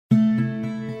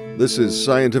This is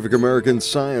Scientific American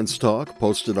Science Talk,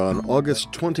 posted on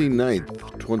August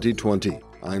 29th, 2020.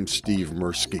 I'm Steve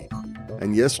Mirsky.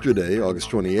 And yesterday, August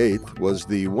 28th, was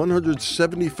the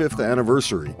 175th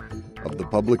anniversary of the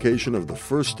publication of the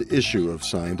first issue of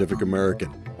Scientific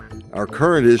American. Our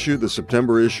current issue, the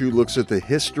September issue, looks at the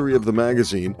history of the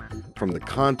magazine, from the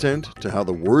content to how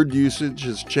the word usage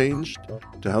has changed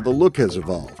to how the look has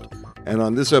evolved. And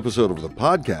on this episode of the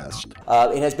podcast...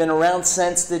 it has been around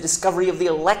since the discovery of the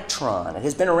electron. It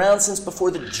has been around since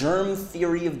before the germ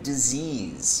theory of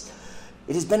disease.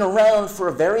 It has been around for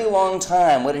a very long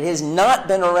time. What it has not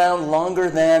been around longer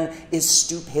than is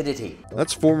stupidity.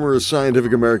 That's former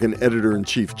Scientific American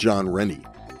editor-in-chief John Rennie.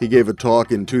 He gave a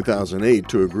talk in 2008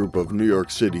 to a group of New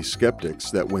York City skeptics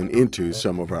that went into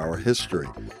some of our history.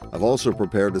 I've also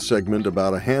prepared a segment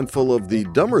about a handful of the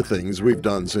dumber things we've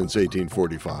done since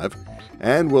 1845,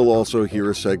 and we'll also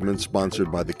hear a segment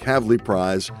sponsored by the Kavli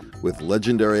Prize with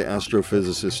legendary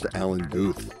astrophysicist Alan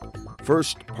Guth.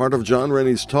 First, part of John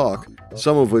Rennie's talk,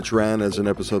 some of which ran as an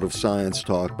episode of Science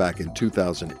Talk back in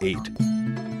 2008.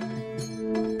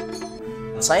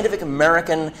 Scientific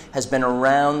American has been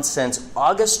around since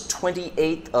August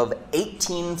 28th of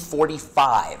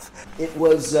 1845. It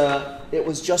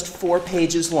was just 4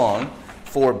 pages long,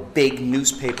 4 big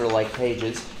newspaper-like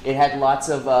pages. It had lots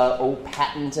of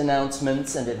patent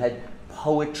announcements, and it had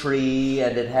poetry,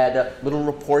 and it had little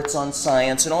reports on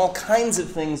science and all kinds of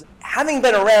things. Having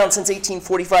been around since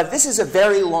 1845, this is a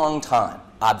very long time.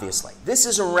 Obviously. This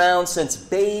is around since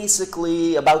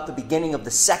basically about the beginning of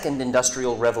the Second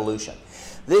Industrial Revolution.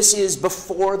 This is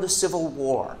before the Civil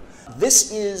War.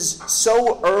 This is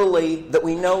so early that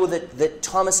we know that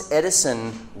Thomas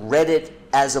Edison read it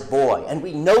as a boy. And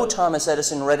we know Thomas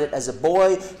Edison read it as a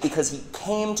boy because he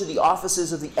came to the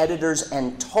offices of the editors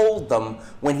and told them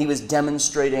when he was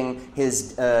demonstrating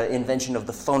his invention of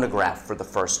the phonograph for the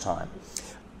first time.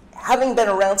 Having been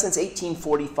around since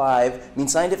 1845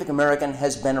 means Scientific American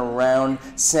has been around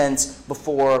since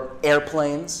before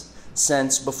airplanes,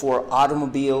 since before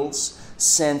automobiles,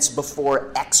 since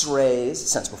before X-rays,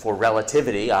 since before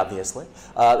relativity, obviously.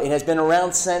 It has been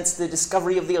around since the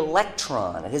discovery of the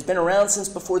electron. It has been around since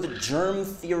before the germ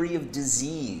theory of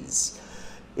disease.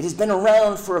 It has been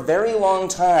around for a very long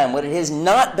time. What it has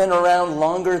not been around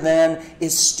longer than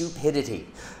is stupidity.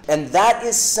 And that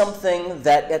is something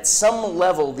that at some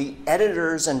level the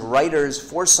editors and writers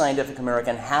for Scientific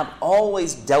American have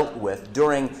always dealt with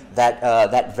during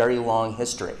that very long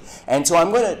history. And so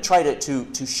I'm going to try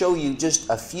to show you just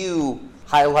a few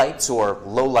highlights or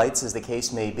lowlights, as the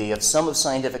case may be, of some of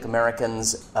Scientific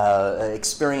American's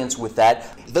experience with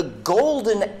that. The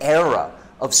golden era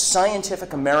of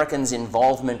Scientific American's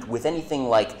involvement with anything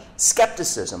like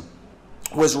skepticism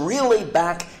was really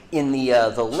back in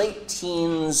the late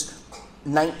teens,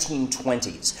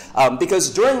 1920s. Because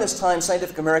during this time,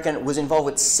 Scientific American was involved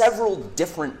with several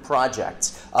different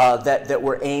projects that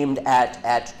were aimed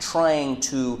at trying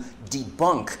to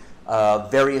debunk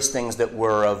various things that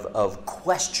were of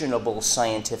questionable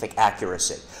scientific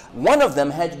accuracy. One of them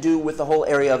had to do with the whole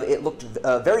area of, it looked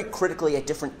very critically at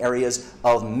different areas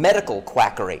of medical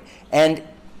quackery. And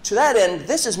to that end,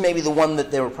 this is maybe the one that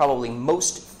they were probably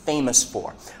most famous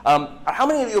for. How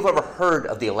many of you have ever heard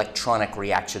of the electronic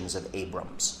reactions of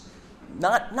Abrams?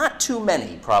 Not too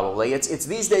many, probably. It's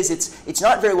these days, it's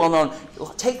not very well known.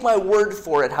 Take my word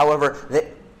for it, however, that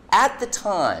at the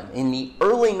time, in the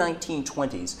early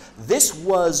 1920s, this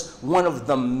was one of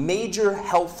the major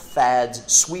health fads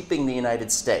sweeping the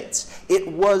United States. It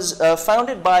was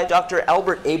founded by Dr.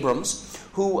 Albert Abrams,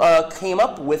 who came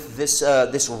up with this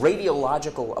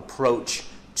radiological approach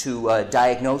to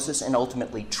diagnosis and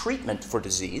ultimately treatment for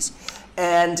disease,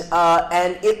 and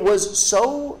it was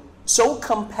so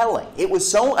compelling, it was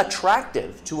so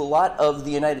attractive to a lot of the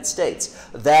United States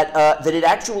that it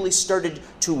actually started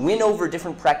to win over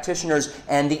different practitioners,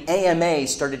 and the AMA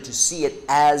started to see it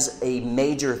as a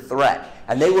major threat.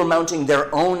 And they were mounting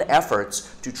their own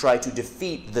efforts to try to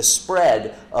defeat the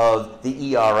spread of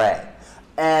the ERA.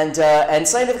 And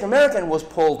Scientific American was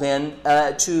pulled in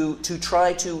to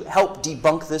try to help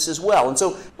debunk this as well. And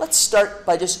so let's start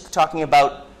by just talking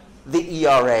about the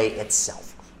ERA itself.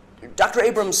 Dr.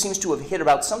 Abrams seems to have hit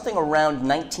about something around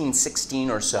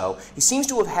 1916 or so. He seems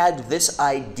to have had this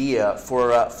idea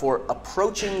for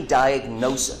approaching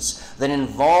diagnosis that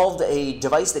involved a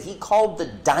device that he called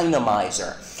the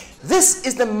dynamizer. This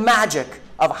is the magic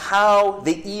of how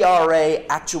the ERA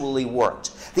actually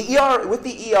worked. With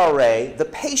the ERA, the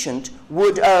patient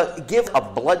would give a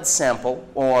blood sample,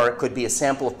 or it could be a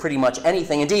sample of pretty much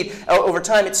anything. Indeed, over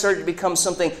time it started to become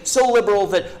something so liberal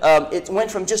that it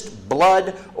went from just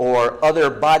blood or other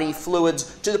body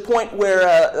fluids to the point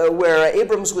where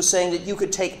Abrams was saying that you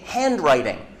could take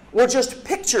handwriting or just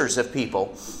pictures of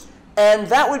people, and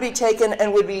that would be taken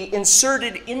and would be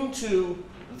inserted into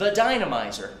the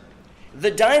dynamizer.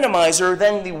 The dynamizer,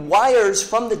 then the wires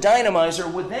from the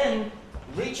dynamizer would then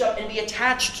reach up and be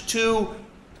attached to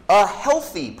a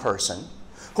healthy person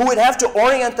who would have to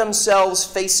orient themselves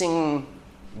facing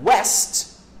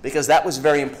west, because that was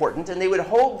very important, and they would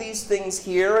hold these things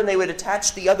here and they would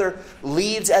attach the other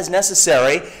leads as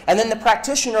necessary, and then the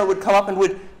practitioner would come up and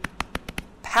would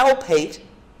palpate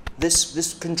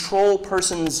this control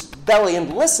person's belly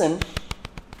and listen,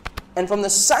 and from the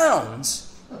sounds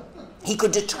he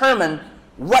could determine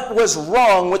what was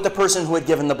wrong with the person who had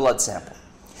given the blood sample.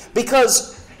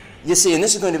 Because, you see, and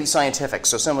this is going to be scientific,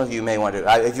 so some of you may want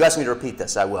to, if you ask me to repeat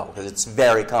this, I will, because it's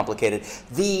very complicated.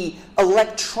 The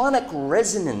electronic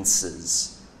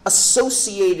resonances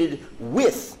associated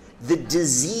with the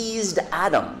diseased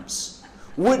atoms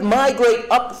would migrate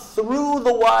up through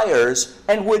the wires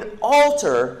and would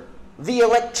alter the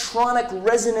electronic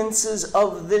resonances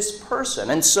of this person.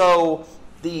 And so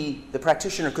the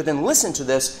practitioner could then listen to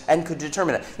this and could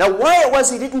determine it. Now, why it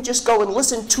was he didn't just go and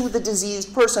listen to the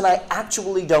diseased person, I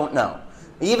actually don't know.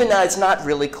 Even now, it's not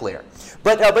really clear.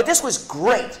 But this was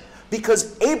great,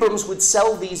 because Abrams would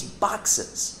sell these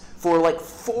boxes for like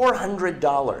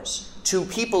 $400 to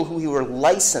people who were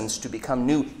licensed to become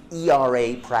new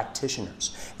ERA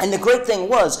practitioners. And the great thing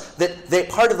was that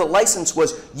part of the license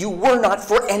was you were not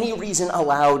for any reason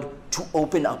allowed to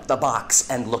open up the box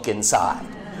and look inside.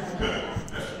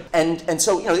 And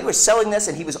so, they were selling this,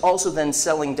 and he was also then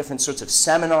selling different sorts of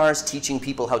seminars, teaching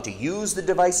people how to use the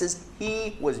devices.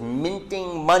 He was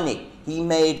minting money. He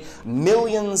made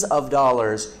millions of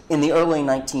dollars in the early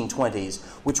 1920s,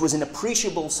 which was an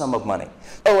appreciable sum of money.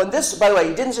 Oh, and this, by the way,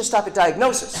 he didn't just stop at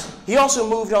diagnosis. He also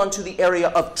moved on to the area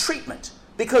of treatment.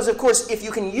 Because, of course, if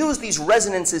you can use these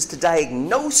resonances to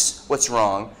diagnose what's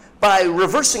wrong, by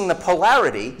reversing the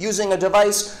polarity using a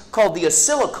device called the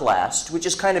oscilloclast, which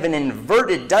is kind of an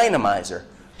inverted dynamizer,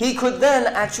 he could then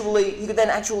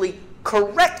actually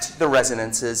correct the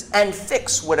resonances and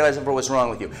fix whatever was wrong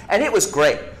with you. And it was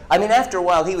great. I mean, after a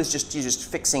while, he was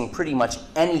just fixing pretty much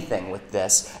anything with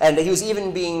this. And he was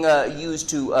even being used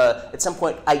to, at some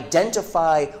point,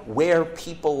 identify where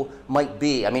people might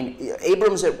be. I mean,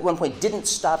 Abrams at one point didn't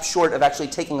stop short of actually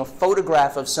taking a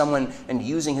photograph of someone and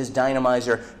using his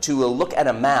dynamizer to look at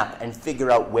a map and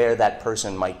figure out where that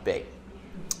person might be.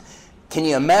 Can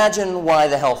you imagine why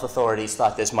the health authorities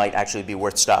thought this might actually be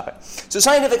worth stopping? So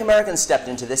Scientific American stepped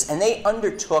into this, and they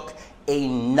undertook a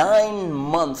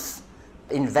 9-month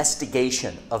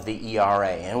investigation of the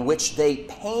ERA in which they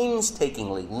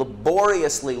painstakingly,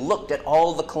 laboriously looked at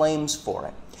all the claims for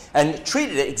it and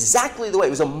treated it exactly the way.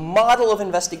 It was a model of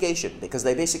investigation, because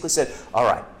they basically said, all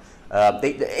right,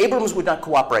 Abrams would not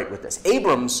cooperate with this.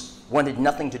 Abrams wanted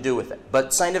nothing to do with it.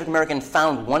 But Scientific American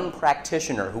found one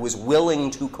practitioner who was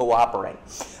willing to cooperate,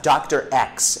 Dr.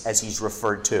 X, as he's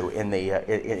referred to in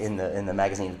the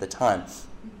magazine at the time.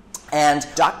 And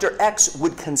Dr. X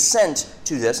would consent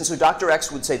to this, and so Dr. X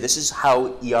would say, this is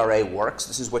how ERA works,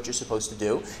 this is what you're supposed to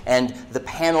do, and the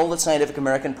panel that Scientific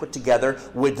American put together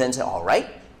would then say, all right,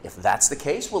 if that's the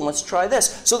case, well, let's try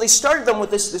this. So they started them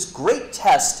with this great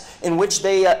test in which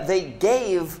they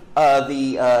gave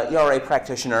the ERA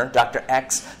practitioner, Dr.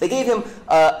 X, they gave him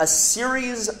a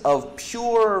series of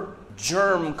pure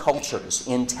germ cultures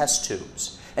in test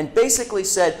tubes, and basically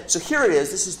said, so here it is,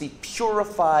 this is the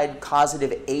purified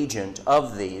causative agent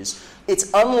of these. It's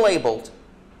unlabeled,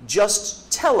 just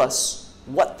tell us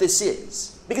what this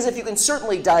is. Because if you can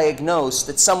certainly diagnose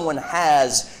that someone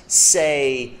has,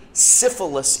 say,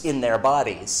 syphilis in their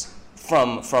bodies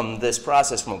from this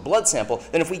process, from a blood sample,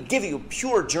 then if we give you a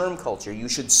pure germ culture, you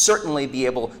should certainly be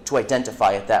able to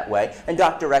identify it that way. And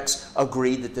Dr. X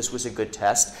agreed that this was a good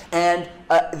test. And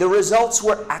the results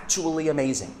were actually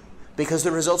amazing, because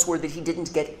the results were that he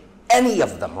didn't get any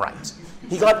of them right.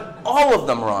 He got all of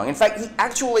them wrong. In fact,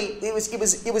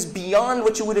 it was beyond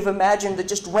what you would have imagined, that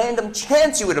just random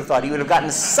chance you would have thought he would have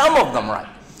gotten some of them right.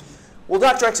 Well,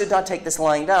 Dr. X did not take this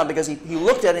lying down, because he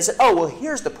looked at it and he said, oh, well,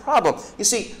 here's the problem. You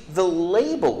see, the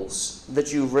labels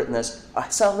that you've written this,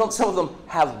 some of them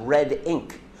have red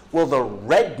ink. Well, the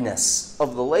redness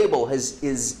of the label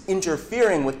is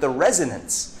interfering with the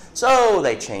resonance. So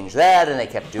they changed that, and they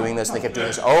kept doing this, and they kept doing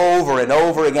this over and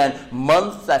over again,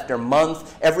 month after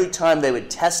month. Every time they would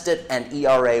test it and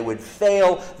ERA would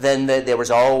fail, then there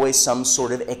was always some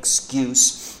sort of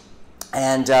excuse.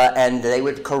 And they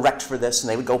would correct for this, and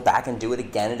they would go back and do it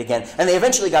again and again. And they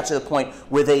eventually got to the point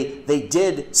where they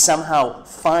did somehow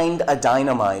find a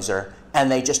dynamizer, and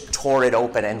they just tore it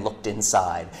open and looked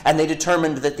inside. And they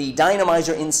determined that the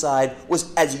dynamizer inside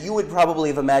was, as you would probably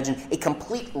have imagined, a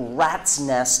complete rat's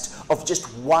nest of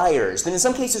just wires that in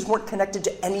some cases weren't connected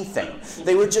to anything.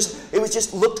 It was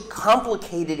just looked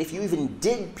complicated if you even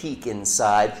did peek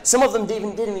inside. Some of them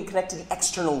didn't even connect to the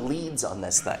external leads on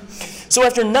this thing. So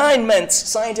after 9 months,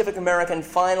 Scientific American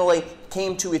finally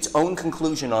came to its own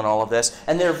conclusion on all of this,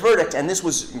 and their verdict, and this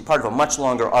was part of a much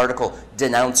longer article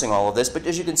denouncing all of this, but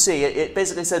as you can see, it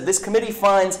basically said, this committee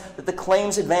finds that the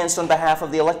claims advanced on behalf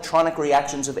of the electronic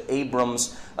reactions of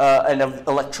Abrams and of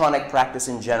electronic practice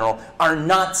in general are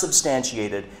not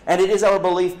substantiated, and it is our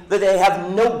belief that they have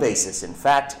no basis. In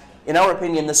fact, in our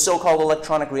opinion, the so-called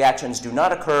electronic reactions do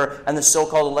not occur, and the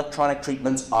so-called electronic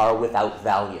treatments are without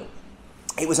value.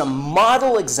 It was a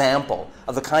model example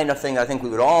of the kind of thing I think we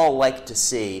would all like to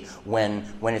see when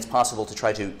it's possible to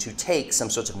try to take some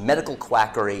sorts of medical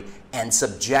quackery and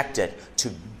subject it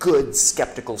to good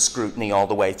skeptical scrutiny all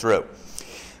the way through.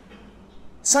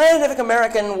 Scientific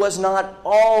American was not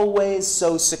always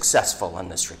so successful in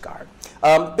this regard.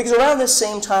 Because around this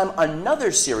same time,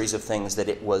 another series of things that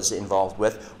it was involved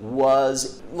with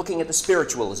was looking at the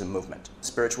spiritualism movement.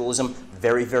 Spiritualism,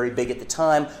 very, very big at the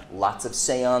time. Lots of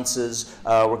seances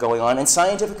were going on. And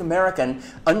Scientific American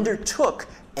undertook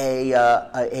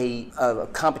a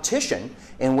competition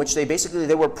in which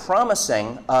they were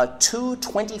promising two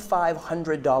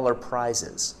 $2,500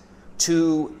 prizes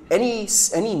to any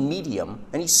medium,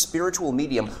 any spiritual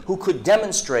medium who could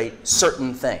demonstrate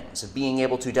certain things, of being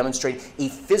able to demonstrate a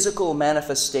physical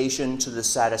manifestation to the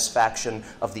satisfaction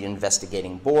of the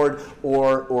investigating board,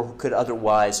 or who could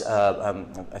otherwise,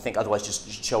 otherwise just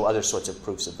show other sorts of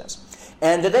proofs of this.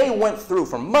 And they went through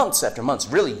for months after months,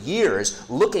 really years,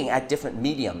 looking at different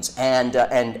mediums and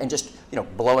just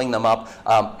blowing them up.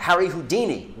 Harry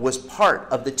Houdini was part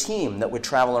of the team that would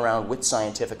travel around with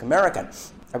Scientific American.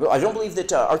 I don't believe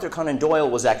that Arthur Conan Doyle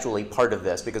was actually part of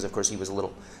this because, of course, he was a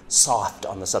little soft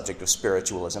on the subject of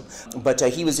spiritualism. But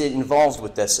he was involved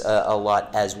with this a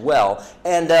lot as well.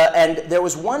 And there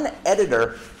was one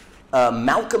editor,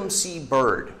 Malcolm C.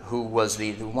 Bird, who was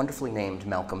the wonderfully named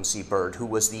Malcolm C. Bird, who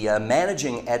was the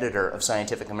managing editor of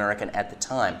Scientific American at the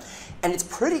time. And it's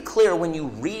pretty clear when you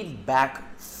read back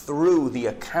through the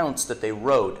accounts that they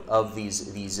wrote of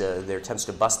their attempts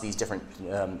to bust these different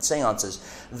seances,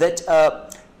 that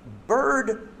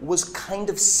Bird was kind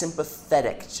of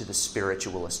sympathetic to the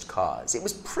spiritualist cause. It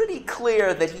was pretty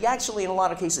clear that he actually, in a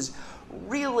lot of cases,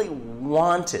 really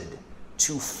wanted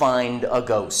to find a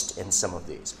ghost in some of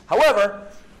these. However,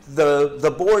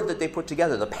 the board that they put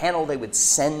together, the panel they would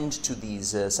send to these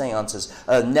seances,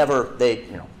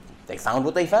 they found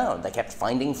what they found. They kept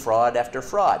finding fraud after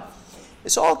fraud.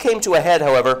 This all came to a head,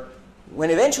 however,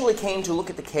 when it eventually came to look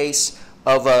at the case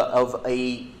of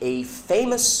a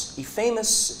famous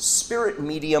spirit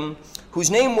medium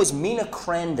whose name was Mina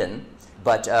Crandon,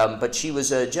 but she was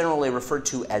generally referred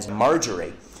to as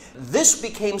Marjorie. This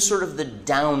became sort of the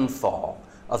downfall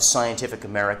of Scientific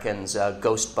American's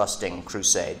ghost-busting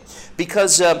crusade,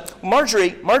 because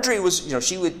Marjorie was,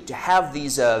 she would have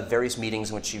these various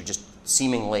meetings in which she would just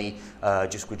seemingly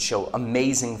just would show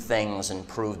amazing things and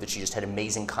prove that she just had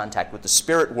amazing contact with the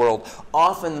spirit world,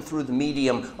 often through the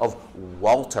medium of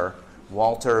Walter,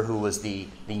 who was the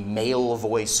male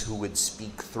voice who would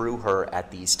speak through her at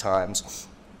these times.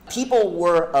 People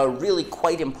were really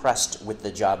quite impressed with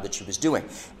the job that she was doing.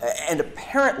 And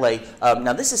apparently,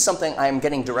 now this is something I am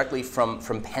getting directly from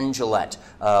Penn Jillette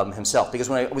himself, because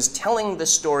when I was telling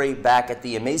this story back at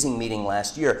the amazing meeting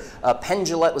last year, Penn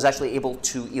Jillette was actually able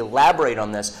to elaborate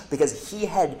on this because he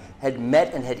had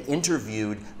met and had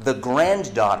interviewed the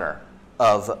granddaughter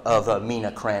of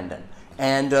Mina Crandon.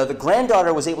 And the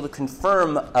granddaughter was able to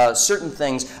confirm certain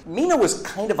things. Mina was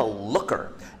kind of a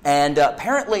looker, and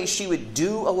apparently she would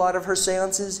do a lot of her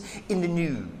seances in the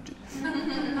nude.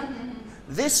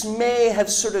 This may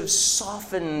have sort of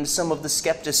softened some of the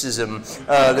skepticism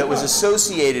that was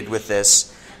associated with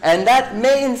this, and that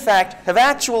may, in fact, have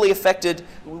actually affected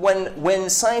when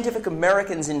Scientific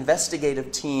American's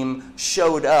investigative team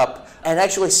showed up and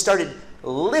actually started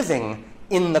living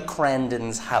in the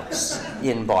Crandon's house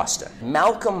in Boston.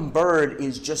 Malcolm Bird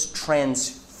is just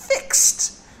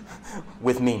transfixed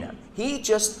with Mina. He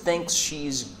just thinks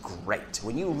she's great.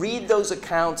 When you read those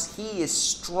accounts, he is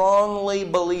strongly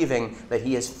believing that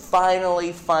he has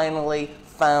finally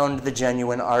found the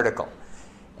genuine article.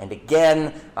 And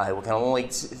again, I can only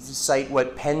cite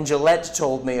what Penn Jillette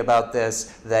told me about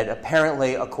this, that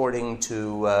apparently, according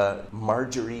to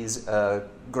Marjorie's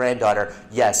granddaughter,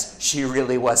 yes, she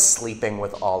really was sleeping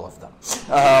with all of them,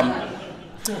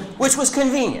 which was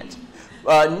convenient.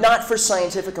 Not for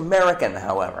Scientific American,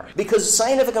 however, because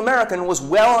Scientific American was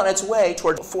well on its way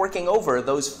toward forking over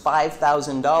those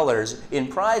 $5,000 in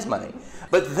prize money.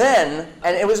 But then,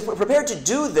 and it was prepared to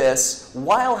do this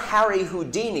while Harry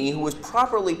Houdini, who was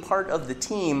properly part of the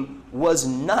team, was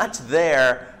not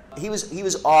there. He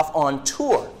was off on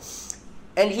tour.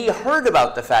 And he heard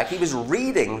about the fact, he was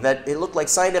reading that it looked like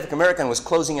Scientific American was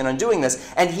closing in on doing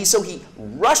this, and so he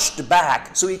rushed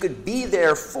back so he could be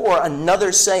there for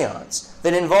another seance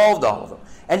that involved all of them.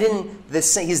 And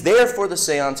he's there for the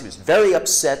seance. He was very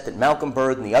upset that Malcolm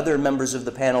Bird and the other members of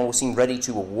the panel seemed ready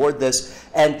to award this.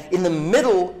 And in the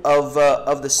middle of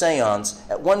the seance,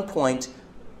 at one point,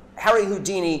 Harry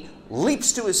Houdini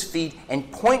leaps to his feet and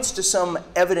points to some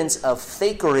evidence of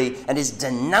fakery and is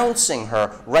denouncing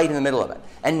her right in the middle of it.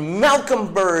 And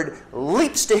Malcolm Bird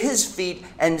leaps to his feet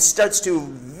and starts to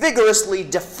vigorously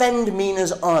defend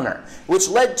Mina's honor, which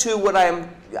led to what I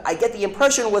get the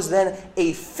impression was then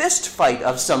a fist fight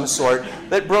of some sort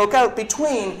that broke out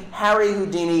between Harry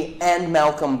Houdini and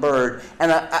Malcolm Bird.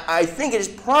 And I think it is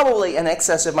probably an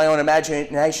excess of my own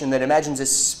imagination that imagines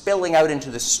this spilling out into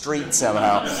the street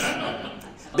somehow.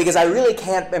 Because I really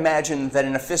can't imagine that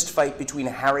in a fist fight between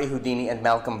Harry Houdini and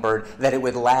Malcolm Bird that it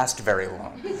would last very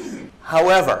long.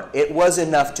 However, it was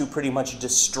enough to pretty much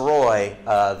destroy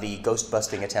the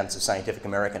ghost-busting attempts of Scientific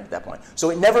American at that point. So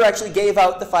it never actually gave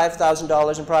out the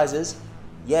 $5,000 in prizes.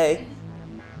 Yay.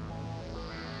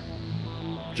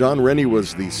 John Rennie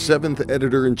was the 7th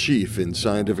editor-in-chief in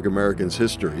Scientific American's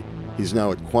history. He's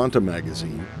now at Quantum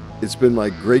magazine. It's been my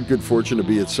great good fortune to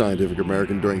be at Scientific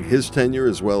American during his tenure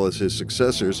as well as his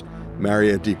successors,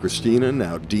 Mariette DiChristina,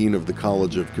 now Dean of the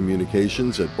College of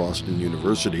Communications at Boston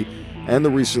University, and the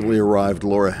recently arrived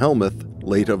Laura Helmuth,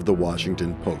 late of the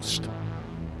Washington Post.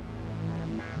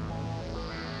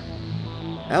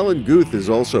 Alan Guth is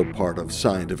also part of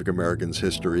Scientific American's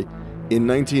history. In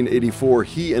 1984,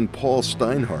 he and Paul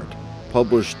Steinhardt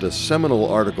published a seminal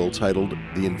article titled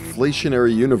The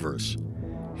Inflationary Universe.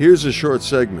 Here's a short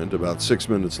segment, about 6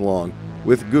 minutes long,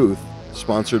 with Guth,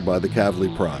 sponsored by the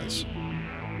Kavli Prize.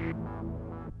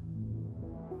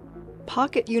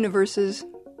 Pocket universes,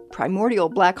 primordial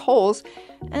black holes,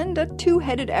 and a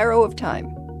two-headed arrow of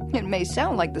time. It may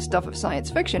sound like the stuff of science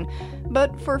fiction,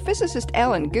 but for physicist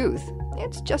Alan Guth,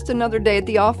 it's just another day at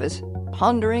the office,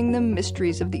 pondering the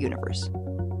mysteries of the universe.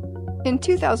 In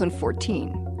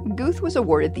 2014, Guth was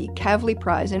awarded the Kavli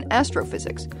Prize in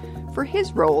Astrophysics for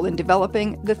his role in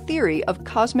developing the theory of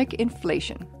cosmic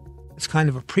inflation. It's kind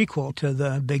of a prequel to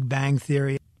the Big Bang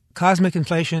theory. Cosmic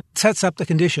inflation sets up the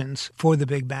conditions for the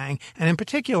Big Bang, and in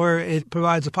particular, it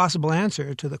provides a possible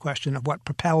answer to the question of what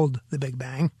propelled the Big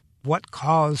Bang, what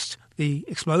caused the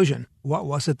explosion, what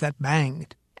was it that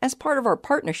banged. As part of our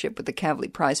partnership with the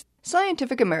Kavli Prize,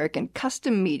 Scientific American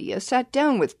Custom Media sat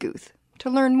down with Guth to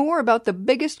learn more about the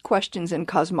biggest questions in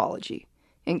cosmology,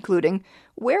 including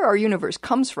where our universe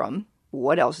comes from,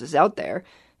 what else is out there,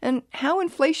 and how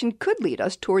inflation could lead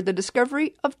us toward the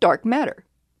discovery of dark matter.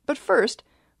 But first,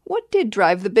 what did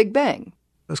drive the Big Bang?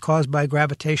 It was caused by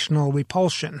gravitational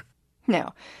repulsion.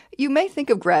 Now, you may think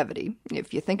of gravity,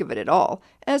 if you think of it at all,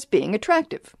 as being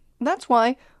attractive. That's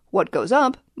why what goes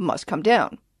up must come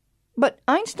down. But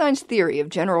Einstein's theory of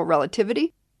general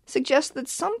relativity suggests that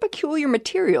some peculiar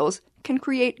materials can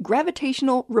create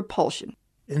gravitational repulsion.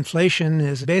 Inflation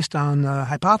is based on the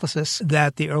hypothesis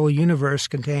that the early universe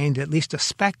contained at least a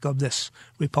speck of this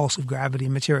repulsive gravity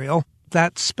material.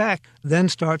 That speck then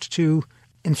starts to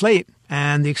inflate,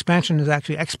 and the expansion is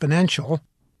actually exponential.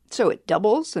 So it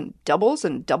doubles and doubles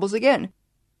and doubles again.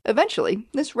 Eventually,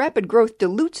 this rapid growth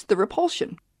dilutes the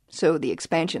repulsion, so the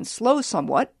expansion slows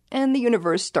somewhat, and the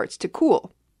universe starts to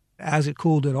cool. As it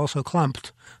cooled, it also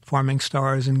clumped, forming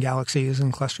stars and galaxies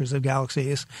and clusters of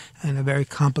galaxies, and a very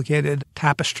complicated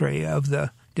tapestry of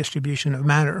the distribution of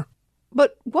matter.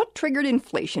 But what triggered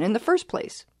inflation in the first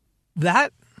place?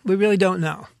 That we really don't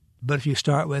know. But if you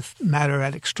start with matter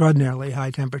at extraordinarily high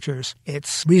temperatures,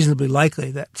 it's reasonably likely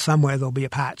that somewhere there'll be a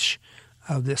patch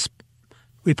of this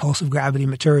repulsive gravity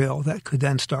material that could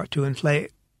then start to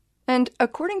inflate. And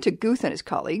according to Guth and his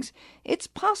colleagues, it's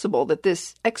possible that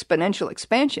this exponential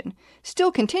expansion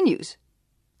still continues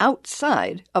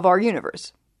outside of our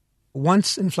universe.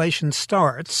 Once inflation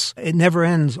starts, it never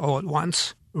ends all at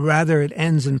once. Rather, it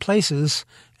ends in places,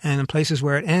 and in places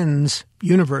where it ends,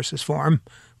 universes form.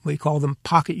 We call them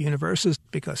pocket universes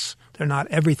because they're not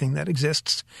everything that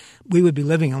exists. We would be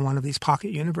living in one of these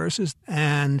pocket universes,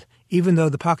 and even though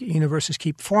the pocket universes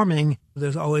keep forming,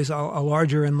 there's always a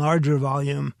larger and larger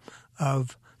volume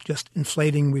of just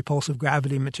inflating repulsive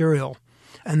gravity material.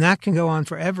 And that can go on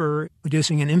forever,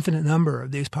 producing an infinite number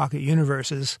of these pocket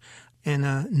universes in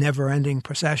a never-ending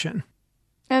procession.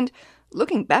 And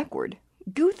looking backward,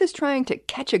 Guth is trying to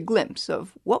catch a glimpse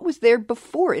of what was there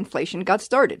before inflation got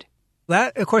started.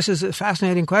 That, of course, is a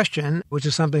fascinating question, which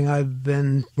is something I've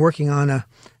been working on a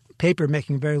paper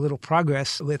making very little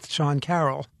progress with Sean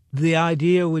Carroll. The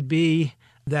idea would be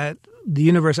that the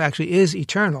universe actually is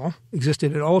eternal,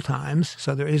 existed at all times,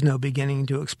 so there is no beginning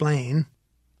to explain.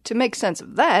 To make sense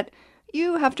of that,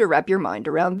 you have to wrap your mind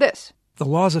around this. The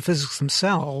laws of physics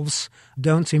themselves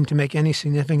don't seem to make any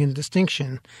significant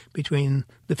distinction between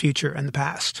the future and the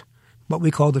past. What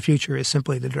we call the future is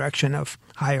simply the direction of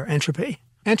higher entropy.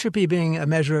 Entropy being a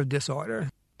measure of disorder.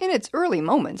 In its early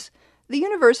moments, the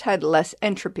universe had less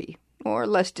entropy, or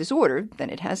less disorder, than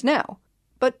it has now.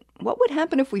 But what would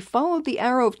happen if we followed the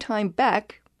arrow of time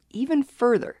back even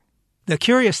further? The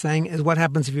curious thing is what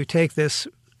happens if you take this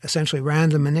essentially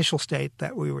random initial state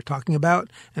that we were talking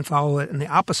about and follow it in the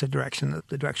opposite direction,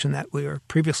 the direction that we were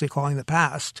previously calling the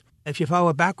past. If you follow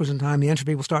it backwards in time, the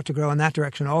entropy will start to grow in that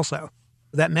direction also.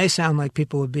 That may sound like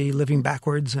people would be living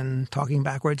backwards and talking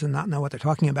backwards and not know what they're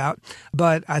talking about,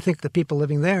 but I think the people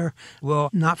living there will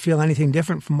not feel anything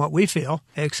different from what we feel,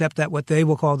 except that what they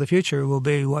will call the future will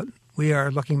be what we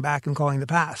are looking back and calling the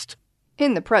past.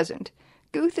 In the present,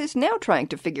 Guth is now trying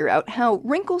to figure out how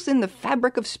wrinkles in the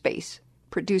fabric of space,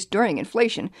 produced during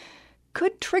inflation,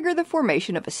 could trigger the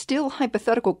formation of a still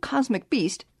hypothetical cosmic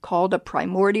beast called a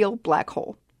primordial black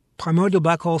hole. Primordial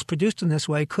black holes produced in this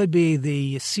way could be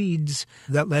the seeds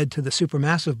that led to the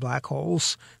supermassive black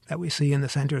holes that we see in the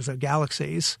centers of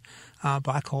galaxies,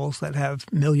 black holes that have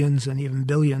millions and even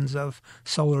billions of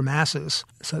solar masses.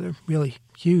 So they're really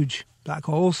huge black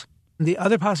holes. The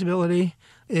other possibility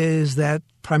is that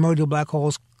primordial black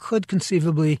holes could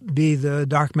conceivably be the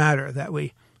dark matter that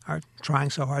we are trying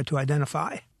so hard to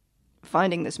identify.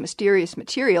 Finding this mysterious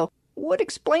material would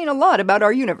explain a lot about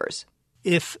our universe.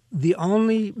 If the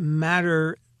only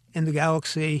matter in the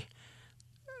galaxy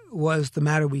was the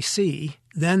matter we see,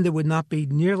 then there would not be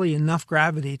nearly enough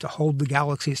gravity to hold the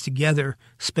galaxies together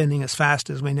spinning as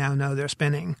fast as we now know they're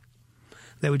spinning.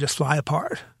 They would just fly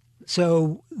apart.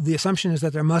 So the assumption is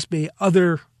that there must be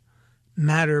other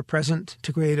matter present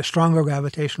to create a stronger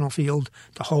gravitational field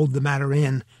to hold the matter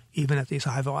in, even at these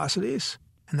high velocities.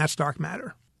 And that's dark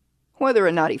matter. Whether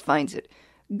or not he finds it,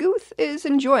 Guth is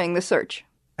enjoying the search.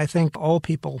 I think all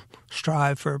people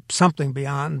strive for something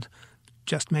beyond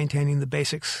just maintaining the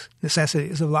basic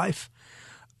necessities of life.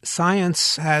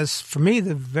 Science has, for me,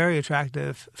 the very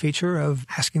attractive feature of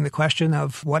asking the question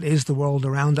of what is the world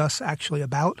around us actually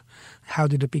about? How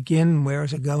did it begin? Where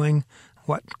is it going?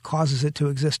 What causes it to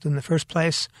exist in the first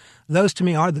place? Those, to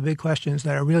me, are the big questions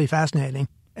that are really fascinating.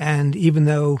 And even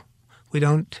though we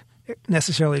don't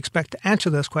necessarily expect to answer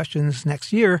those questions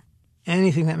next year,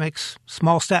 anything that makes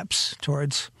small steps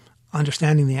towards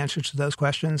understanding the answers to those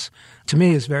questions, to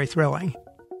me, is very thrilling.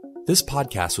 This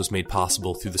podcast was made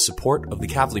possible through the support of the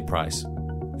Kavli Prize.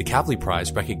 The Kavli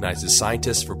Prize recognizes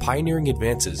scientists for pioneering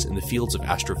advances in the fields of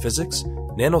astrophysics,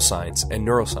 nanoscience, and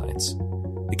neuroscience.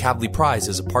 The Kavli Prize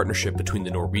is a partnership between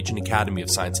the Norwegian Academy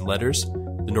of Science and Letters,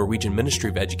 the Norwegian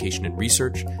Ministry of Education and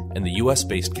Research, and the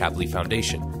US-based Kavli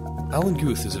Foundation. Alan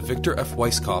Guth is a Victor F.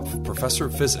 Weisskopf Professor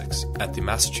of Physics at the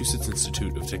Massachusetts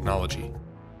Institute of Technology.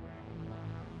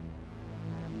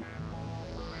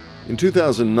 In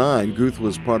 2009, Guth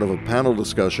was part of a panel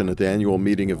discussion at the annual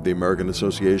meeting of the American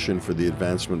Association for the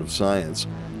Advancement of Science.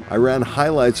 I ran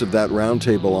highlights of that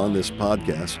roundtable on this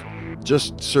podcast.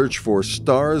 Just search for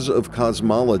Stars of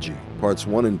Cosmology, Parts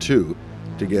 1 and 2,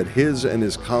 to get his and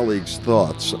his colleagues'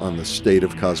 thoughts on the state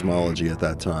of cosmology at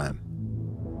that time.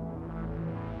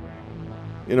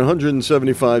 In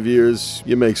 175 years,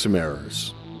 you make some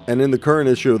errors. And in the current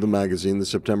issue of the magazine, the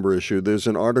September issue, there's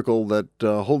an article that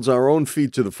holds our own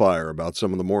feet to the fire about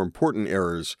some of the more important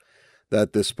errors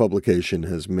that this publication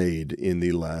has made in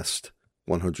the last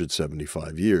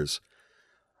 175 years.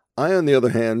 I, on the other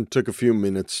hand, took a few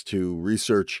minutes to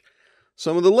research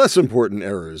some of the less important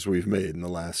errors we've made in the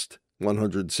last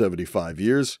 175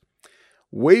 years.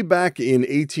 Way back in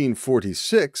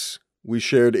 1846, we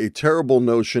shared a terrible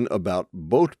notion about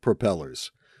boat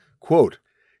propellers. Quote,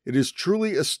 "It is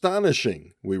truly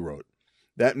astonishing," we wrote,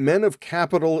 "that men of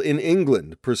capital in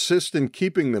England persist in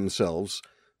keeping themselves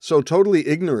so totally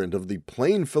ignorant of the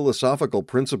plain philosophical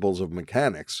principles of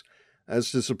mechanics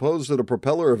as to suppose that a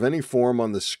propeller of any form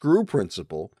on the screw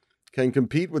principle can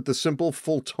compete with the simple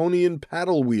Fultonian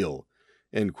paddle wheel."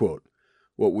 End quote.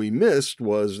 What we missed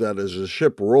was that as a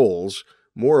ship rolls,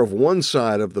 more of one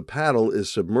side of the paddle is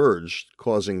submerged,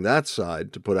 causing that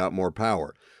side to put out more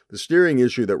power. The steering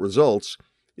issue that results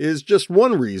is just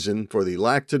one reason for the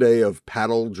lack today of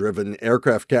paddle-driven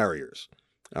aircraft carriers.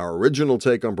 Our original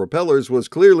take on propellers was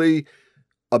clearly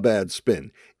a bad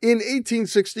spin. In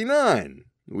 1869,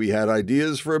 we had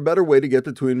ideas for a better way to get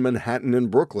between Manhattan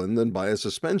and Brooklyn than by a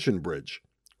suspension bridge.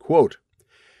 Quote,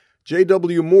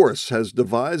 "J.W. Morse has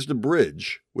devised a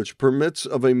bridge which permits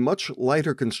of a much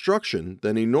lighter construction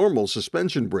than a normal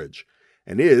suspension bridge,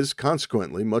 and is,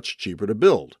 consequently, much cheaper to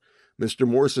build. Mr.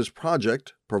 Morse's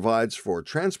project provides for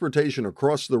transportation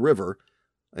across the river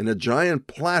in a giant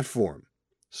platform,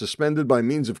 suspended by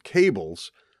means of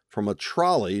cables from a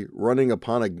trolley running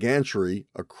upon a gantry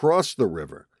across the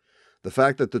river. The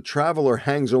fact that the traveler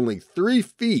hangs only 3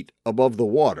 feet above the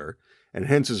water, and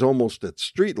hence is almost at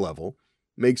street level,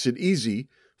 makes it easy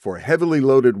for heavily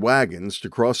loaded wagons to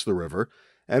cross the river,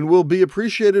 and will be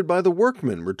appreciated by the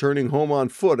workmen returning home on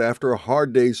foot after a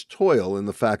hard day's toil in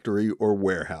the factory or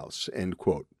warehouse." End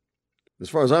quote. As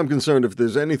far as I'm concerned, if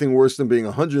there's anything worse than being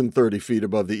 130 feet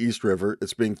above the East River,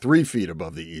 it's being 3 feet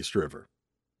above the East River.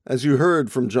 As you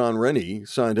heard from John Rennie,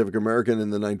 Scientific American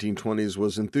in the 1920s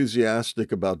was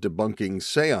enthusiastic about debunking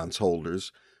seance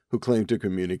holders who claimed to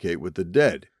communicate with the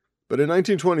dead. But in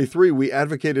 1923, we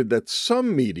advocated that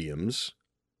some mediums,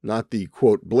 not the,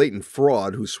 quote, blatant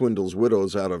fraud who swindles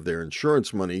widows out of their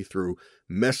insurance money through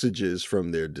messages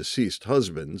from their deceased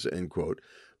husbands, end quote,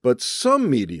 but some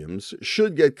mediums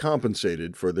should get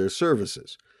compensated for their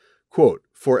services. Quote,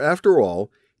 "For after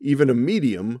all, even a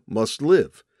medium must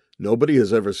live. Nobody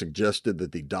has ever suggested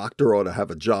that the doctor ought to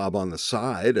have a job on the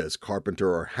side as carpenter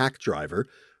or hack driver,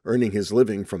 earning his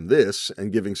living from this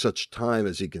and giving such time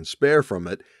as he can spare from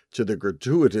it to the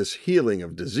gratuitous healing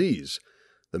of disease.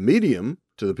 The medium,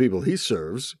 to the people he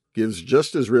serves, gives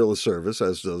just as real a service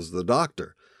as does the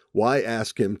doctor. Why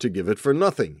ask him to give it for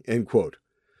nothing?" End quote.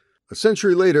 A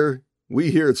century later,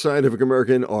 we here at Scientific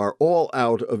American are all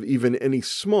out of even any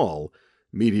small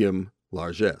medium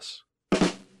largesse.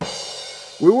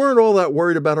 We weren't all that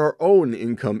worried about our own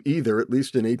income either, at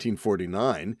least in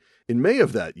 1849. In May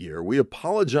of that year, we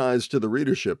apologized to the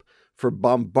readership for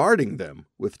bombarding them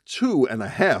with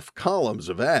 2.5 columns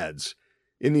of ads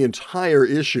in the entire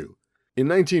issue. In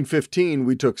 1915,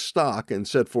 we took stock and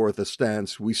set forth a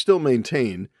stance we still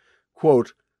maintain,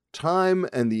 quote, "Time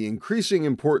and the increasing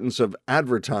importance of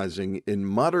advertising in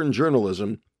modern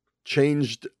journalism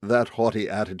changed that haughty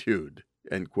attitude,"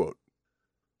 end quote.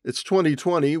 It's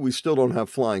 2020, we still don't have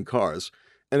flying cars,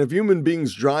 and if human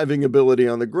beings' driving ability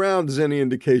on the ground is any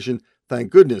indication,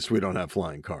 thank goodness we don't have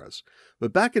flying cars.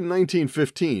 But back in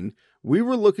 1915, we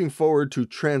were looking forward to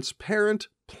transparent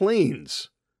planes.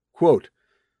 Quote,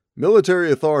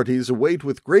 "Military authorities await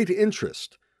with great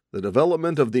interest the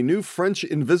development of the new French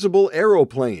invisible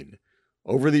aeroplane.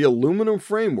 Over the aluminum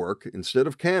framework, instead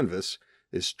of canvas,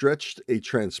 is stretched a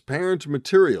transparent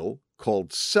material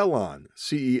called cellon,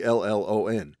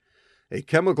 C-E-L-L-O-N, a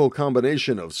chemical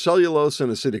combination of cellulose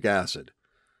and acetic acid.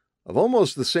 Of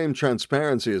almost the same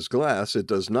transparency as glass, it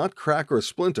does not crack or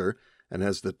splinter and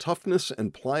has the toughness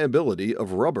and pliability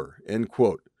of rubber," end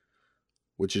quote.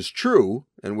 Which is true,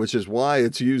 and which is why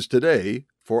it's used today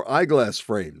for eyeglass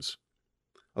frames.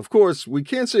 Of course, we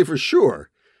can't say for sure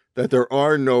that there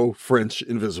are no French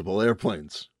invisible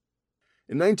airplanes.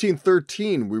 In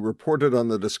 1913, we reported on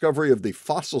the discovery of the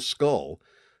fossil skull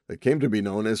that came to be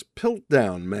known as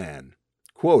Piltdown Man.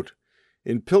 Quote,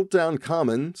 "In Piltdown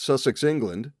Common, Sussex,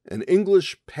 England, an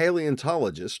English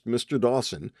paleontologist, Mr.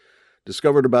 Dawson,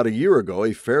 discovered about a year ago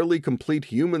a fairly complete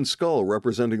human skull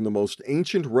representing the most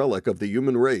ancient relic of the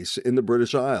human race in the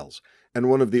British Isles, and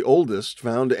one of the oldest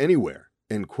found anywhere,"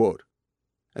 end quote.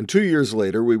 And 2 years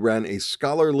later, we ran a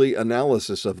scholarly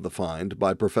analysis of the find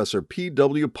by Professor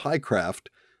P.W. Pycraft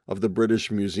of the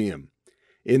British Museum.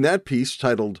 In that piece,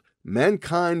 titled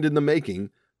 "Mankind in the Making,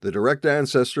 the Direct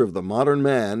Ancestor of the Modern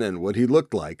Man and What He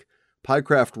Looked Like,"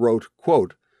 Pycraft wrote,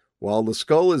 quote, "While the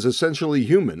skull is essentially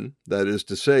human, that is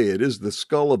to say, it is the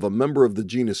skull of a member of the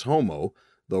genus Homo,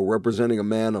 though representing a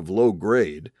man of low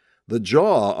grade, the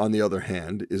jaw, on the other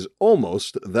hand, is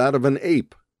almost that of an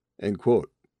ape," end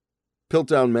quote.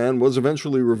 Piltdown Man was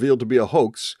eventually revealed to be a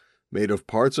hoax made of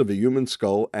parts of a human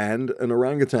skull and an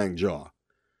orangutan jaw.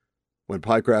 When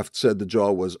Pycraft said the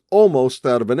jaw was almost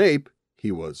that of an ape, he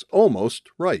was almost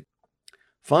right.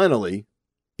 Finally,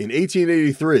 in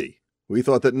 1883, we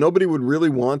thought that nobody would really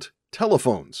want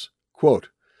telephones. Quote,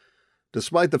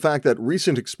 despite the fact that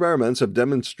recent experiments have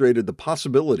demonstrated the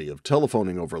possibility of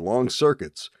telephoning over long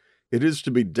circuits, it is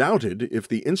to be doubted if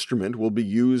the instrument will be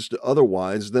used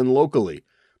otherwise than locally.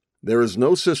 There is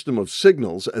no system of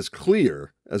signals as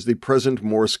clear as the present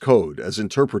Morse code, as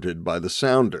interpreted by the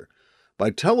sounder. By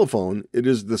telephone, it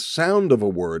is the sound of a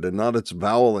word and not its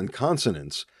vowel and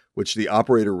consonants which the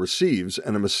operator receives,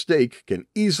 and a mistake can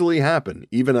easily happen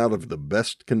even out of the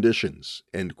best conditions.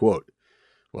 End quote.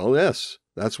 Well, yes,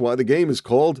 that's why the game is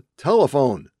called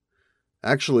telephone.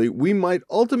 Actually, we might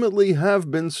ultimately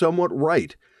have been somewhat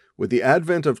right. With the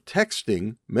advent of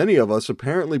texting, many of us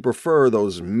apparently prefer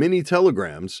those mini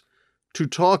telegrams to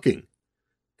talking.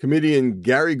 Comedian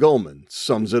Gary Goldman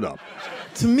sums it up.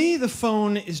 To me, the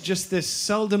phone is just this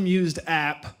seldom used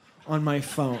app on my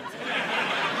phone.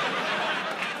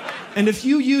 And if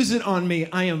you use it on me,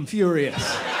 I am furious.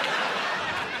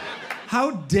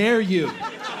 How dare you?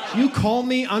 You call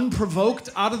me unprovoked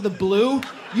out of the blue?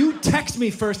 You text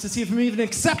me first to see if I'm even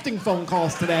accepting phone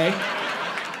calls today.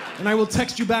 And I will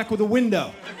text you back with a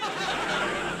window.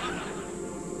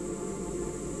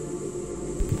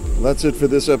 That's it for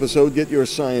this episode. Get your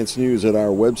science news at our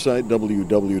website,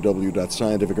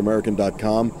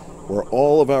 www.scientificamerican.com, where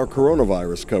all of our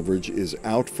coronavirus coverage is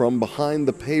out from behind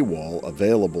the paywall,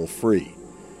 available free.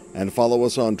 And follow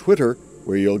us on Twitter,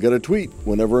 where you'll get a tweet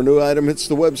whenever a new item hits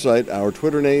the website. Our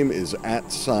Twitter name is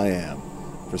 @SciAm.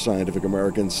 For Scientific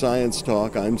American Science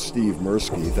Talk, I'm Steve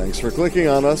Mirsky. Thanks for clicking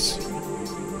on us.